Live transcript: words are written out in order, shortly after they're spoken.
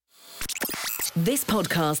This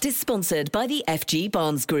podcast is sponsored by the FG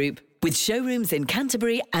Barnes Group, with showrooms in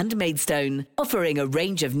Canterbury and Maidstone, offering a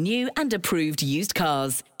range of new and approved used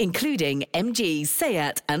cars, including MG,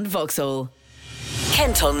 Seat and Vauxhall.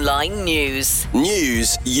 Kent Online News.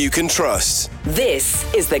 News you can trust. This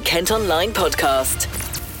is the Kent Online Podcast.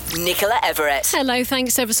 Nicola Everett. Hello,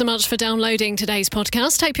 thanks ever so much for downloading today's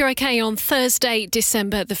podcast. Hope you're okay on Thursday,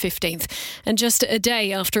 December the 15th. And just a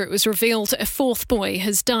day after it was revealed a fourth boy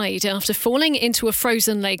has died after falling into a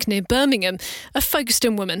frozen lake near Birmingham, a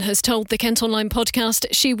Folkestone woman has told the Kent Online Podcast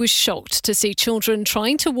she was shocked to see children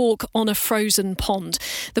trying to walk on a frozen pond.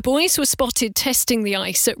 The boys were spotted testing the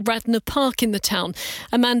ice at Radnor Park in the town.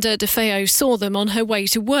 Amanda DeFeo saw them on her way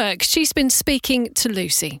to work. She's been speaking to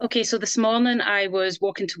Lucy. Okay, so this morning I was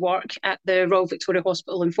walking to work at the Royal Victoria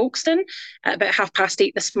Hospital in Folkestone at about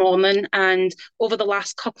 8:30 this morning, and over the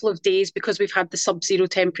last couple of days, because we've had the sub-zero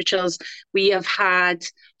temperatures, we have had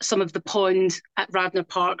some of the pond at Radnor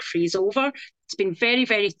Park freeze over. It's been very,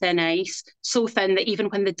 very thin ice, so thin that even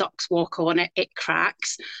when the ducks walk on it, it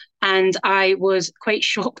cracks. And I was quite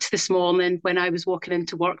shocked this morning when I was walking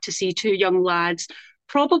into work to see two young lads,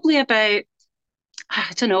 probably about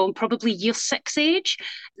probably year 6 age,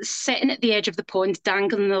 sitting at the edge of the pond,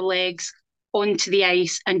 dangling their legs onto the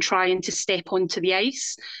ice and trying to step onto the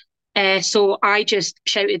ice. So I just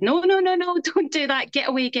shouted, no, don't do that. Get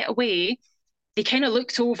away, get away. They kind of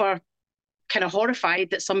looked over, kind of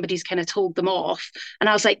horrified that somebody's kind of told them off. And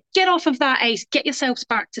I was like, get off of that ice, get yourselves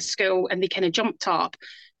back to school. And they kind of jumped up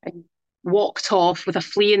and walked off with a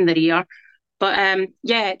flea in their ear. But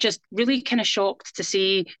just really kind of shocked to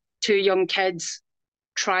see two young kids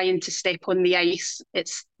trying to step on the ice.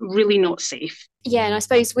 It's really not safe. Yeah, and I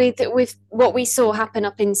suppose with what we saw happen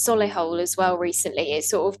up in Solihull as well recently, it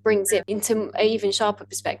sort of brings it into an even sharper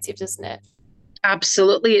perspective, doesn't it?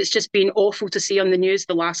 Absolutely. It's just been awful to see on the news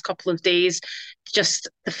the last couple of days, just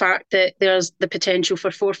the fact that there's the potential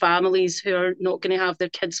for 4 families who are not going to have their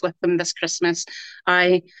kids with them this Christmas.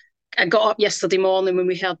 I got up yesterday morning when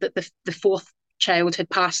we heard that the fourth child had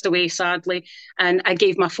passed away, sadly, and I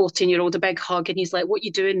gave my 14-year-old a big hug, and he's like, "What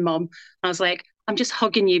you doing, Mum?" I was like, "I'm just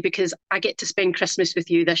hugging you because I get to spend Christmas with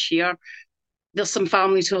you this year." There's some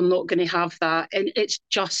families who are not going to have that, and it's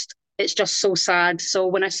just so sad. So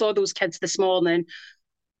when I saw those kids this morning,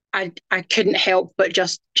 I couldn't help but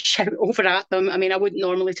just shout over at them. I mean, I wouldn't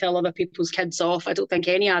normally tell other people's kids off. I don't think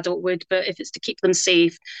any adult would, but if it's to keep them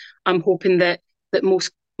safe, I'm hoping that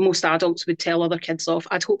most adults would tell other kids off.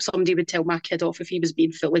 I'd hope somebody would tell my kid off if he was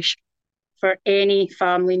being foolish. For any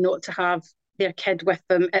family not to have their kid with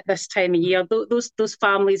them at this time of year, those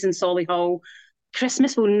families in Solihull,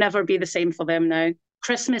 Christmas will never be the same for them now.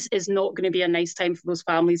 Christmas is not going to be a nice time for those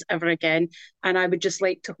families ever again. And I would just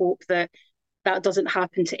like to hope that that doesn't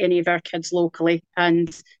happen to any of our kids locally,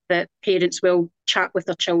 and that parents will chat with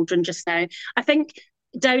their children just now. I think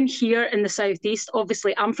down here in the southeast,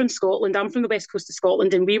 obviously I'm from Scotland, I'm from the west coast of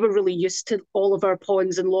Scotland, and we were really used to all of our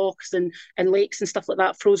ponds and lochs and lakes and stuff like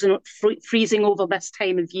that freezing over this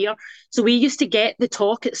time of year. So we used to get the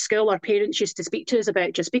talk at school, our parents used to speak to us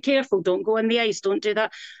about, just be careful, don't go on the ice, don't do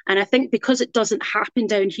that. And I think because it doesn't happen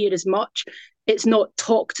down here as much, it's not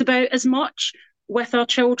talked about as much with our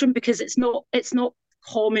children, because it's not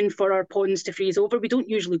common for our ponds to freeze over. We don't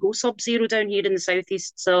usually go sub-zero down here in the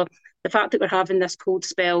southeast. So the fact that we're having this cold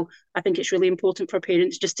spell, I think it's really important for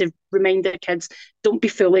parents just to remind their kids, don't be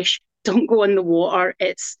foolish, don't go in the water.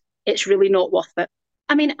 It's really not worth it.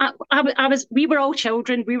 I mean, we were all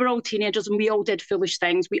children, we were all teenagers, and we all did foolish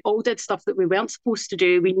things. We all did stuff that we weren't supposed to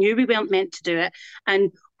do. We knew we weren't meant to do it.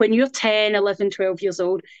 And when you're 10, 11, 12 years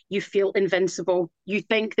old, you feel invincible. You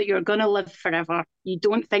think that you're going to live forever. You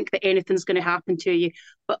don't think that anything's going to happen to you.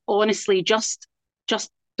 But honestly, just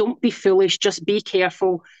don't be foolish. Just be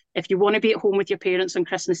careful. If you want to be at home with your parents on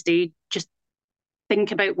Christmas Day, just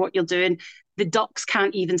think about what you're doing. The ducks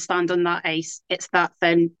can't even stand on that ice. It's that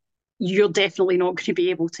thin. You're definitely not going to be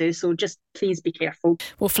able to. So just please be careful.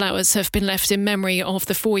 Well, flowers have been left in memory of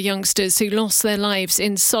the 4 youngsters who lost their lives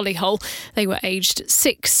in Solihull. They were aged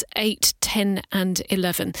 6, 8, 10 and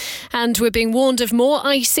 11. And we're being warned of more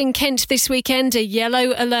ice in Kent this weekend. A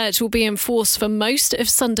yellow alert will be in force for most of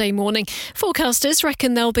Sunday morning. Forecasters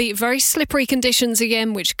reckon there'll be very slippery conditions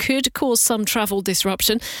again, which could cause some travel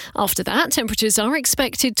disruption. After that, temperatures are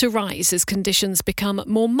expected to rise as conditions become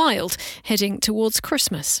more mild heading towards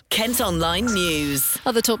Christmas. Kent Kent Online News.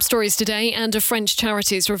 Other top stories today, and a French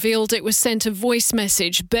charity has revealed it was sent a voice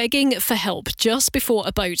message begging for help just before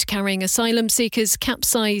a boat carrying asylum seekers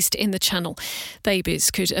capsized in the channel. Babies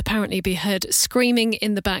could apparently be heard screaming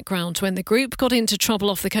in the background when the group got into trouble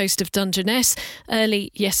off the coast of Dungeness early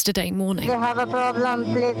yesterday morning. We have a problem,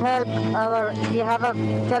 please help. We have a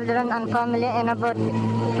children and family in a boat.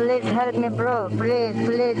 Please help me, bro. Please.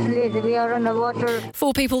 We are in the water.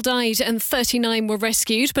 4 people died and 39 were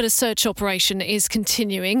rescued, but a search operation is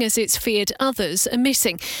continuing as it's feared others are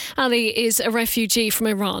missing. Ali is a refugee from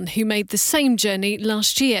Iran who made the same journey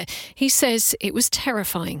last year. He says it was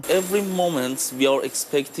terrifying. Every moment we are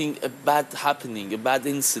expecting a bad happening, a bad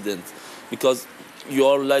incident, because you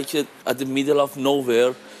are like at the middle of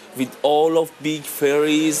nowhere with all of big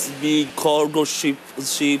ferries, big cargo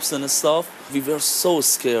ships and stuff. We were so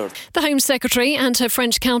scared. The Home Secretary and her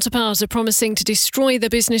French counterpart are promising to destroy the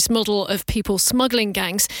business model of people smuggling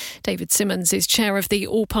gangs. David Simmons is chair of the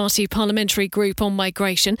all-party parliamentary group on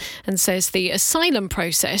migration and says the asylum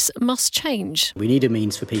process must change. We need a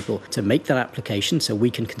means for people to make that application so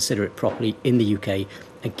we can consider it properly in the UK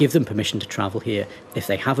and give them permission to travel here if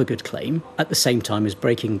they have a good claim, at the same time as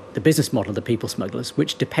breaking the business model of the people smugglers,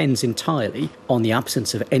 which depends entirely on the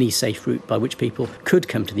absence of any safe route by which people could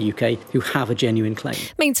come to the UK who have a genuine claim.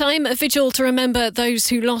 Meantime, a vigil to remember those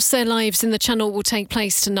who lost their lives in the Channel will take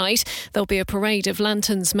place tonight. There'll be a parade of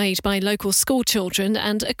lanterns made by local school children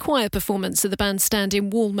and a choir performance at the bandstand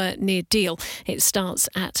in Walmer near Deal. It starts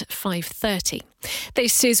at 5:30.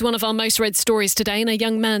 This is one of our most read stories today, and a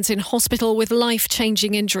young man's in hospital with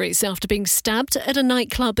life-changing injuries after being stabbed at a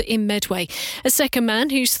nightclub in Medway. A second man,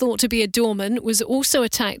 who's thought to be a doorman, was also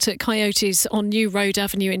attacked at Coyotes on New Road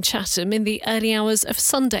Avenue in Chatham in the early hours of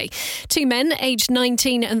Sunday. 2 men, aged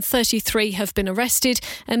 19 and 33, have been arrested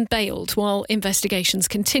and bailed while investigations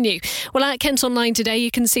continue. Well, at Kent Online today, you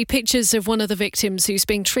can see pictures of one of the victims who's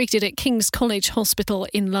being treated at King's College Hospital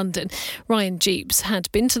in London. Ryan Jeeps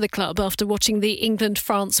had been to the club after watching the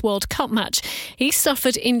England-France World Cup match. He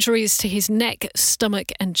suffered injuries to his neck,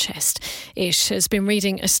 stomach and chest. Ish has been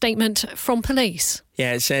reading a statement from police.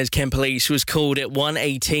 Yeah, it says Kent Police was called at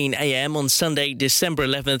 1:18 a.m. on Sunday, December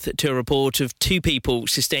 11th, to a report of 2 people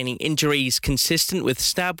sustaining injuries consistent with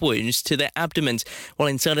stab wounds to their abdomens while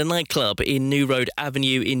inside a nightclub in New Road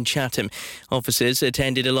Avenue in Chatham. Officers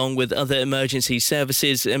attended along with other emergency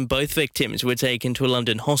services, and both victims were taken to a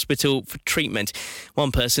London hospital for treatment.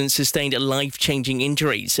 One person sustained life-changing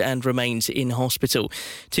injuries and remains in hospital.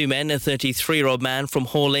 2 men, a 33-year-old man from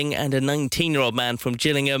Horling and a 19-year-old man from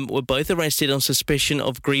Gillingham, were both arrested on suspicion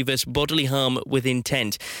of grievous bodily harm with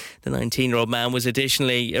intent. The 19-year-old man was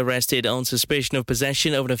additionally arrested on suspicion of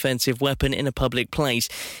possession of an offensive weapon in a public place.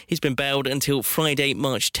 He's been bailed until Friday,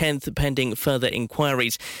 March 10th, pending further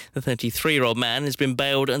inquiries. The 33-year-old man has been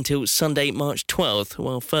bailed until Sunday, March 12th,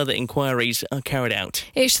 while further inquiries are carried out.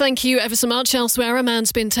 Ish, thank you ever so much. Elsewhere, a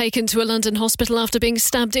man's been taken to a London hospital after being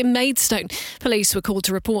stabbed in Maidstone. Police were called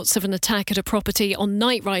to reports of an attack at a property on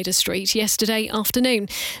Knight Rider Street yesterday afternoon.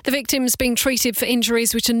 The victim's being treated for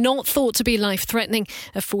injuries which are not thought to be life-threatening.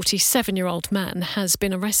 A 47-year-old man has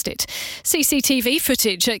been arrested. CCTV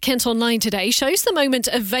footage at Kent Online today shows the moment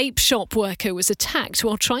a vape shop worker was attacked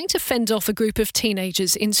while trying to fend off a group of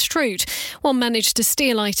teenagers in Strood. One managed to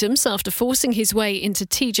steal items after forcing his way into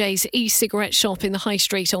TJ's e-cigarette shop in the High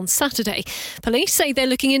Street on Saturday. Police say they're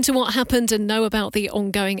looking into what happened and know about the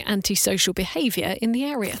ongoing antisocial behaviour in the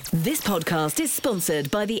area. This podcast is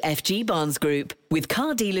sponsored by the FG Barnes Group, with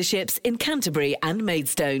car dealerships in Canterbury and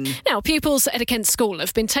Maidstone. Now, pupils at a Kent school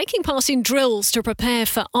have been taking part in drills to prepare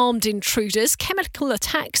for armed intruders, chemical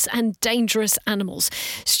attacks and dangerous animals.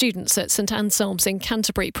 Students at St Anselm's in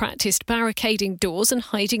Canterbury practised barricading doors and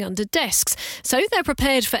hiding under desks, so they're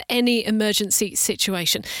prepared for any emergency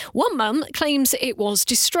situation. One mum claims it was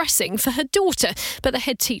distressing for her daughter, but the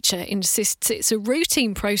head teacher insists it's a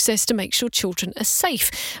routine process to make sure children are safe.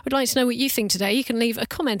 We'd like to know what you think today. You can leave a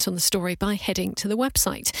comment on the story by heading to the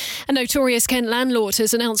website. A notorious Kent landlord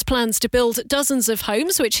has announced plans to build dozens of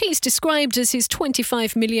homes, which he's described as his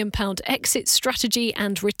 £25 million exit strategy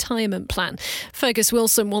and retirement plan. Fergus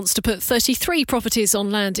Wilson wants to put 33 properties on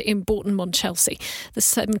land in Bourton-on-Chelsea. The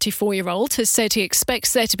 74-year-old has said he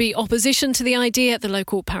expects there to be opposition to the idea. The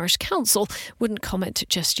local parish council wouldn't comment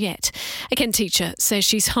just yet. A Kent teacher says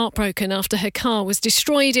she's heartbroken after her car was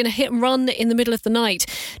destroyed in a hit and run in the middle of the night.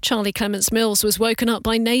 Charlie Clements Mills was woken up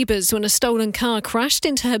by neighbours when a stolen car car crashed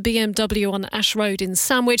into her BMW on Ash Road in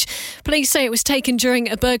Sandwich. Police say it was taken during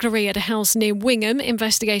a burglary at a house near Wingham.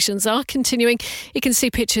 Investigations are continuing. You can see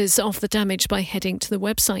pictures of the damage by heading to the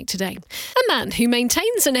website today. A man who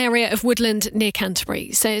maintains an area of woodland near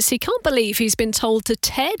Canterbury says he can't believe he's been told to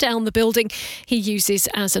tear down the building he uses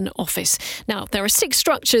as an office. Now, there are 6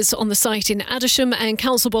 structures on the site in Addisham, and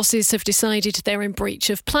council bosses have decided they're in breach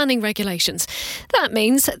of planning regulations. That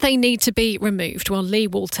means they need to be removed. Well, Lee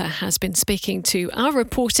Walter has been speaking to our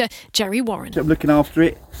reporter, Jerry Warren. I'm looking after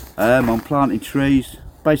it. I'm planting trees.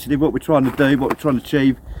 Basically, what we're trying to do, what we're trying to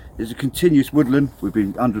achieve, is a continuous woodland. We've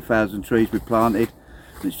been 100,000 trees we've planted.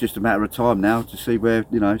 It's just a matter of time now to see where,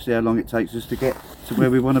 see how long it takes us to get to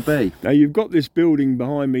where we want to be. Now, you've got this building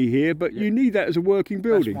behind me here, but you need that as a working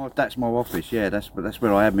building. That's my office, yeah. That's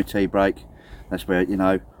where I have my tea break. That's where,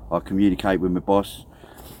 I communicate with my boss.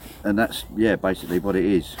 And that's, basically what it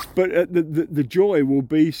is. But the joy will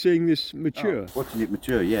be seeing this mature. Watching it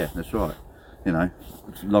mature, yeah, that's right.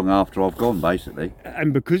 It's long after I've gone, basically.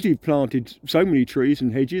 And because you've planted so many trees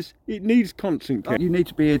and hedges, it needs constant care. You need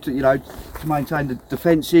to be here to maintain the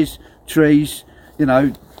fences, trees,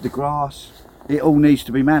 the grass. It all needs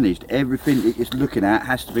to be managed. Everything it's looking at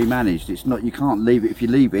has to be managed. It's not, you can't leave it. If you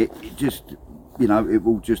leave it, it just, it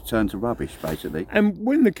will just turn to rubbish, basically. And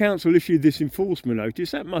when the council issued this enforcement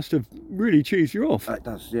notice, that must have really cheesed you off. It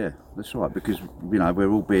does, yeah, that's right, because,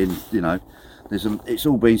 we're all being, it's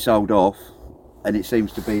all being sold off. And it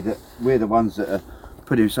seems to be that we're the ones that are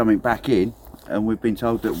putting something back in, and we've been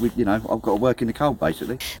told that I've got to work in the cold,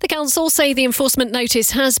 basically. The council say the enforcement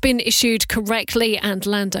notice has been issued correctly and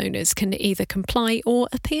landowners can either comply or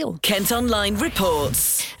appeal. Kent Online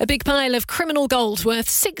reports. A big pile of criminal gold worth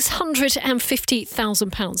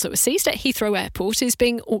 £650,000 that was seized at Heathrow Airport is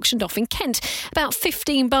being auctioned off in Kent. About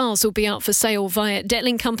 15 bars will be up for sale via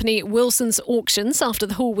Detling company Wilson's Auctions after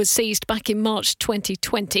the haul was seized back in March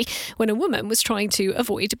 2020 when a woman was trying to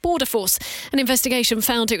avoid border force. An investigation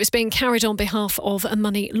found it was being carried on behalf of a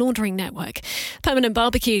money laundering network. Permanent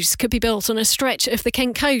barbecues could be built on a stretch of the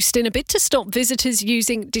Kent coast in a bid to stop visitors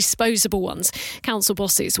using disposable ones. Council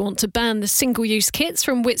bosses want to ban the single-use kits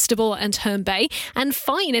from Whitstable and Herne Bay and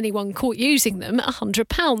fine anyone caught using them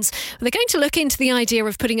 £100. They're going to look into the idea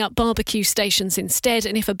of putting up barbecue stations instead,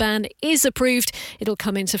 and if a ban is approved, it'll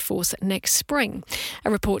come into force next spring.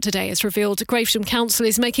 A report today has revealed Gravesham Council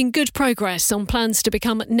is making good progress on plans to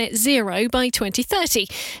become net zero by 2030.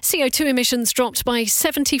 CO2 emissions dropped by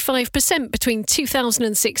 75% between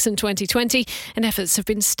 2006 and 2020, and efforts have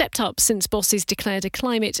been stepped up since bosses declared a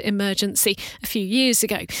climate emergency a few years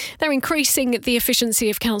ago. They're increasing the efficiency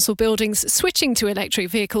of council buildings, switching to electric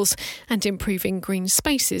vehicles and improving green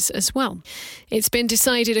spaces as well. It's been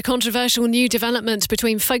decided a controversial new development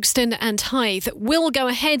between Folkestone and Hythe will go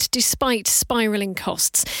ahead despite spiralling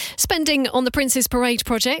costs. Spending on the Prince's Parade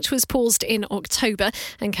project was paused in October,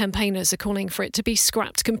 and campaigners are calling for it to be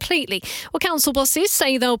scrapped completely. Well, council bosses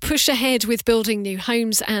say they'll push ahead with building new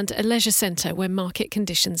homes and a leisure centre when market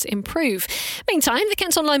conditions improve. Meantime, the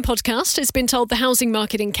Kent Online podcast has been told the housing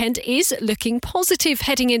market in Kent is looking positive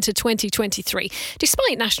heading into 2023,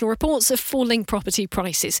 despite national reports of falling property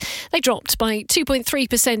prices. They dropped by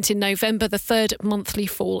 2.3% in November, the third monthly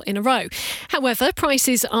fall in a row. However,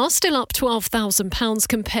 prices are still up £12,000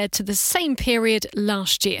 compared to the same period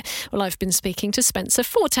last year. Well, I've been speaking to Spencer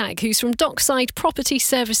Fortag, who's from Dockside Property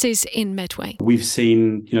Services in Medway. We've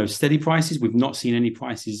seen, steady prices. We've not seen any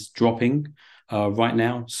prices dropping right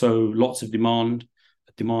now. So lots of demand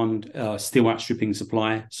still outstripping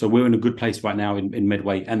supply. So we're in a good place right now in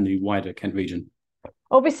Medway and the wider Kent region.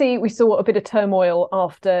 Obviously, we saw a bit of turmoil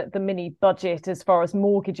after the mini budget as far as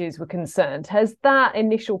mortgages were concerned. Has that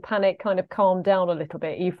initial panic kind of calmed down a little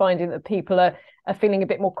bit? Are you finding that people are feeling a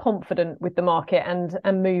bit more confident with the market and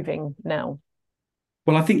moving now?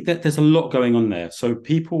 Well, I think that there's a lot going on there. So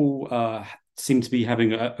people seem to be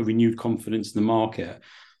having a renewed confidence in the market.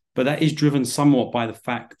 But that is driven somewhat by the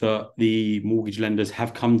fact that the mortgage lenders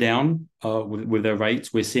have come down with their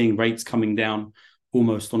rates. We're seeing rates coming down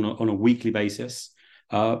almost on a weekly basis.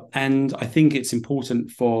 And I think it's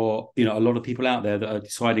important for a lot of people out there that are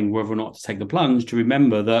deciding whether or not to take the plunge to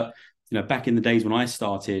remember that back in the days when I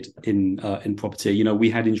started in property, we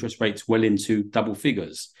had interest rates well into double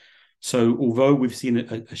figures. So although we've seen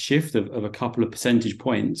a shift of a couple of percentage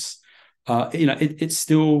points, it's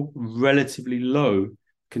still relatively low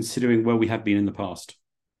considering where we have been in the past.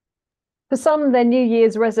 For some, their New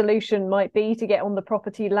Year's resolution might be to get on the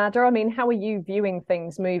property ladder. I mean, how are you viewing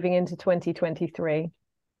things moving into 2023?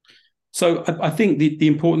 So I think the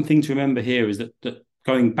important thing to remember here is that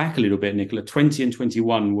going back a little bit, Nicola, 20 and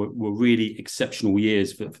 21 were really exceptional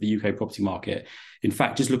years for the UK property market. In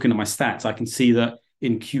fact, just looking at my stats, I can see that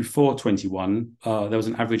in Q4 21, there was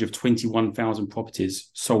an average of 21,000 properties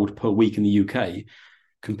sold per week in the UK,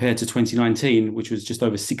 compared to 2019, which was just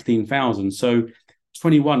over 16,000. So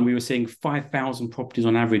 21, we were seeing 5,000 properties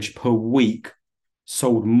on average per week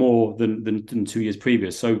sold more than 2 years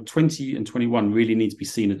previous. So 20 and 21 really need to be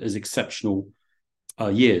seen as exceptional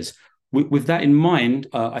years. With that in mind,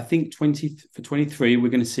 I think for 23, we're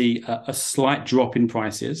going to see a slight drop in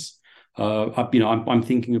prices. I'm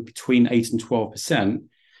thinking of between 8 and 12%.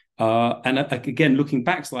 And again, looking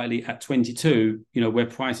back slightly at 22, where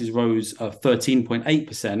prices rose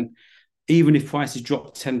 13.8%, even if prices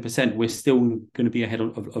dropped 10%, we're still going to be ahead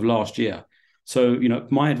of last year. So,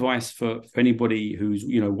 my advice for anybody who's,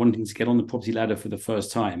 wanting to get on the property ladder for the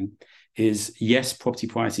first time is, yes, property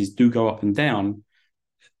prices do go up and down.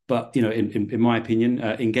 But, in my opinion,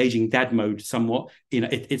 engaging dad mode somewhat,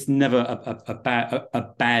 it's never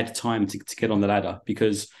a bad time to get on the ladder,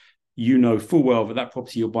 because full well that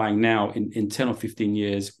property you're buying now in 10 or 15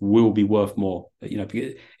 years will be worth more.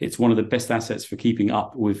 It's one of the best assets for keeping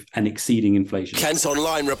up with and exceeding inflation. Kent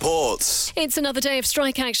Online reports. It's another day of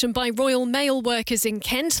strike action by Royal Mail workers in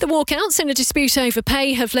Kent. The walkouts in a dispute over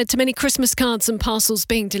pay have led to many Christmas cards and parcels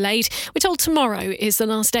being delayed. We're told tomorrow is the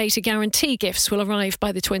last day to guarantee gifts will arrive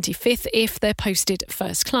by the 25th if they're posted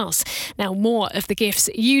first class. Now, more of the gifts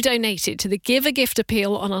you donated to the Give a Gift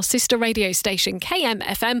appeal on our sister radio station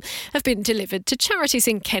KMFM have been delivered to charities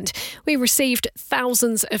in Kent. We received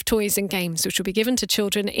thousands of toys and games which will be given to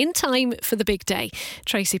children in time for the big day.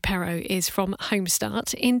 Tracy Perrow is from Home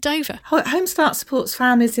Start in Dover. Home Start supports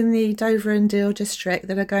families in the Dover and Deal district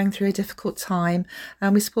that are going through a difficult time,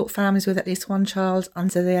 and we support families with at least one child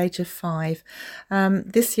under the age of 5.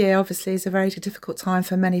 This year obviously is a very difficult time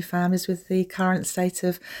for many families with the current state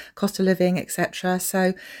of cost of living, etc.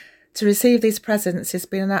 So to receive these presents has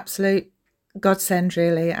been an absolute godsend,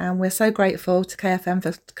 really, and we're so grateful to KFM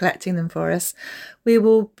for collecting them for us. We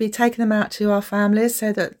will be taking them out to our families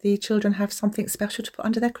so that the children have something special to put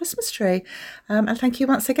under their Christmas tree. And thank you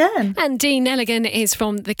once again. And Dean Nelligan is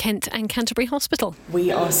from the Kent and Canterbury Hospital.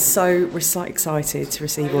 We are so excited to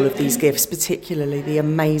receive all of these gifts, particularly the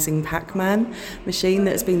amazing Pac-Man machine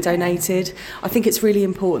that has been donated. I think it's really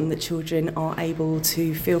important that children are able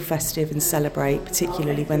to feel festive and celebrate,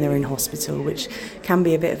 particularly when they're in hospital, which can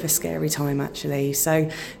be a bit of a scary time, actually. So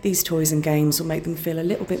these toys and games will make them feel a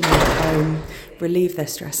little bit more at home, relieve their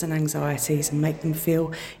stress and anxieties, and make them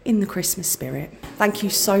feel in the Christmas spirit. Thank you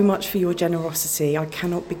so much for your generosity. I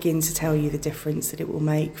cannot begin to tell you the difference that it will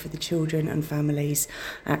make for the children and families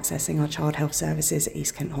accessing our child health services at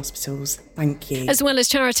East Kent Hospitals. Thank you. As well as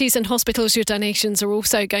charities and hospitals, your donations are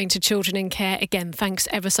also going to children in care. Again, thanks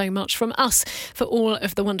ever so much from us for all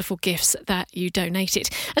of the wonderful gifts that you donated.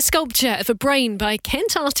 A sculpture of a brain by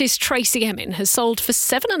Kent artist Tracy Emin has sold for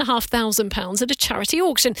 £7,500 at a charity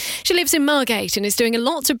auction. She lives in Margate and is doing a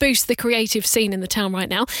lot to boost the creative scene in the town right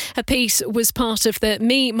now. Her piece was part of the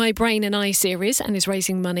Me, My Brain and I series and is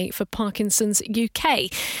raising money for Parkinson's UK.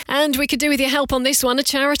 And we could do with your help on this one. A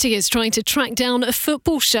charity is trying to track down a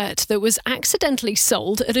football shirt that was accidentally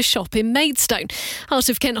sold at a shop in Maidstone. Heart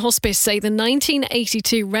of Kent Hospice say the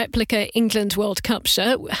 1982 replica England World Cup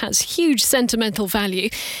shirt has huge sentimental value.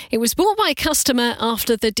 It was bought by a customer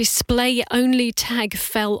after the display-only tag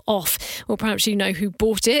fell off. Or perhaps you know who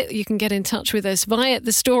bought it. You can get in touch with us via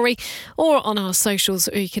the story or on our socials,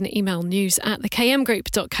 or you can email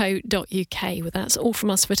news@thekmgroup.co.uk. Well, that's all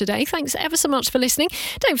from us for today. Thanks ever so much for listening.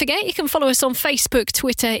 Don't forget, you can follow us on Facebook,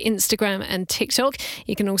 Twitter, Instagram and TikTok.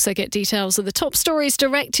 You can also get details of the top stories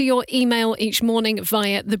direct to your email each morning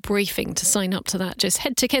via The Briefing. To sign up to that, just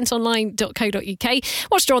head to kentonline.co.uk.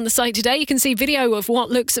 Whilst you're on the site today, you can see video of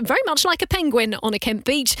what looks very much like a penguin on a Kent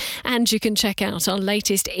beach, and you can check out our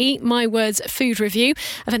latest Eat My Words food review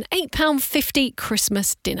of an £8.50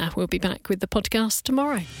 Christmas dinner. We'll be back with the podcast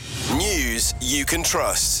tomorrow. News you can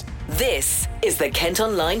trust. This is the Kent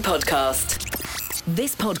Online Podcast.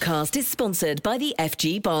 This podcast is sponsored by the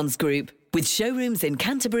FG Barnes Group, with showrooms in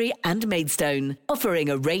Canterbury and Maidstone, offering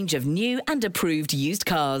a range of new and approved used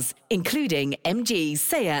cars, including MG,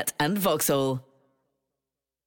 Seat and Vauxhall.